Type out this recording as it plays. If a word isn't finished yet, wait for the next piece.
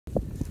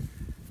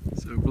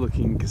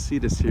overlooking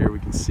Casitas here, we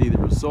can see the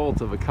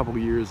result of a couple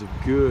years of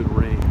good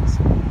rains.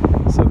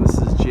 So this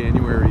is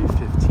January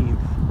 15th,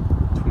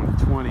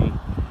 2020,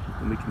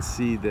 and we can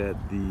see that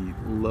the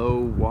low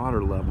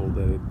water level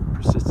that had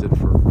persisted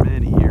for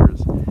many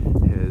years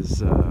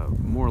has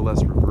more or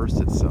less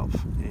reversed itself,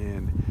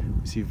 and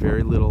we see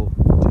very little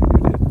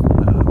denuded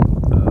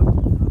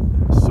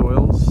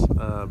soils,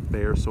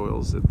 bare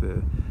soils at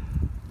the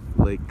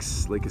Lake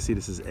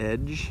Casitas'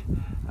 edge,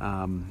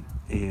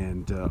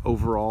 and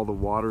overall the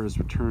water has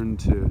returned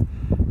to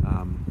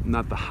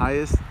not the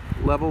highest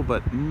level,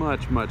 but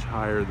much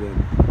higher than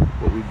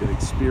what we've been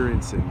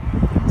experiencing.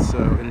 And so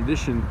in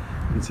addition,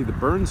 you can see the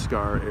burn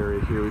scar area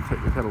here. We've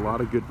had a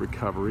lot of good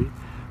recovery.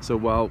 So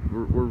while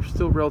we're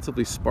still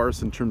relatively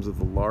sparse in terms of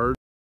the large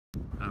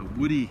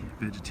woody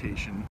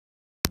vegetation,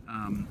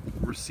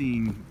 we're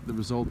seeing the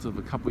result of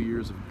a couple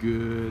years of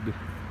good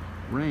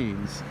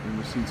rains, and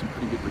we're seeing some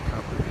pretty good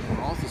recovery. And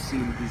we're also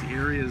seeing that these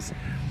areas,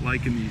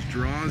 like in these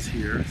draws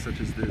here,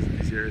 such as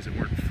these areas that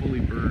weren't fully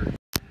burned,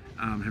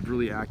 have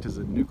really acted as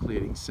a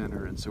nucleating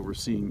center, and so we're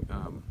seeing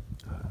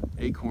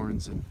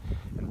acorns and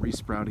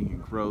resprouting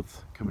and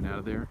growth coming out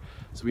of there.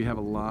 So we have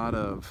a lot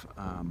of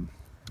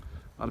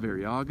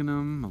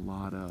eriogonum, a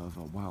lot of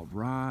wild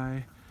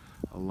rye,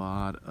 a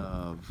lot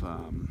of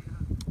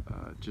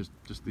just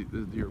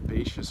the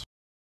herbaceous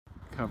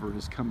cover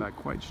has come back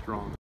quite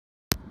strong.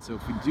 So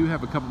if we do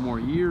have a couple more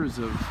years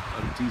of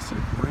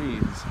decent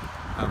rains,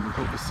 we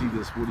hope to see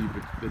this woody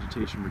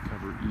vegetation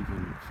recover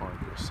even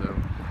farther. So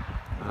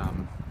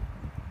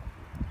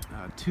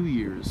 2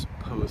 years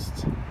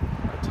post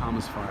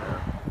Thomas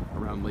fire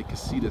around Lake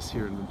Casitas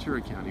here in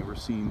Ventura County, we're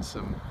seeing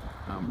some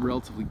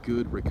relatively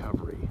good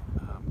recovery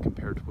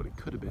compared to what it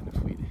could have been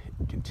if we'd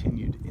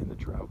continued in the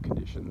drought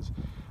conditions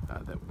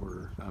that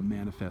were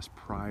manifest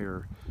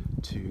prior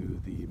to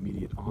the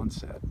immediate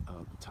onset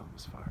of the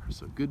Thomas fire.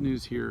 So good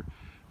news here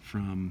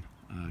from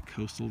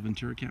coastal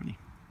Ventura County.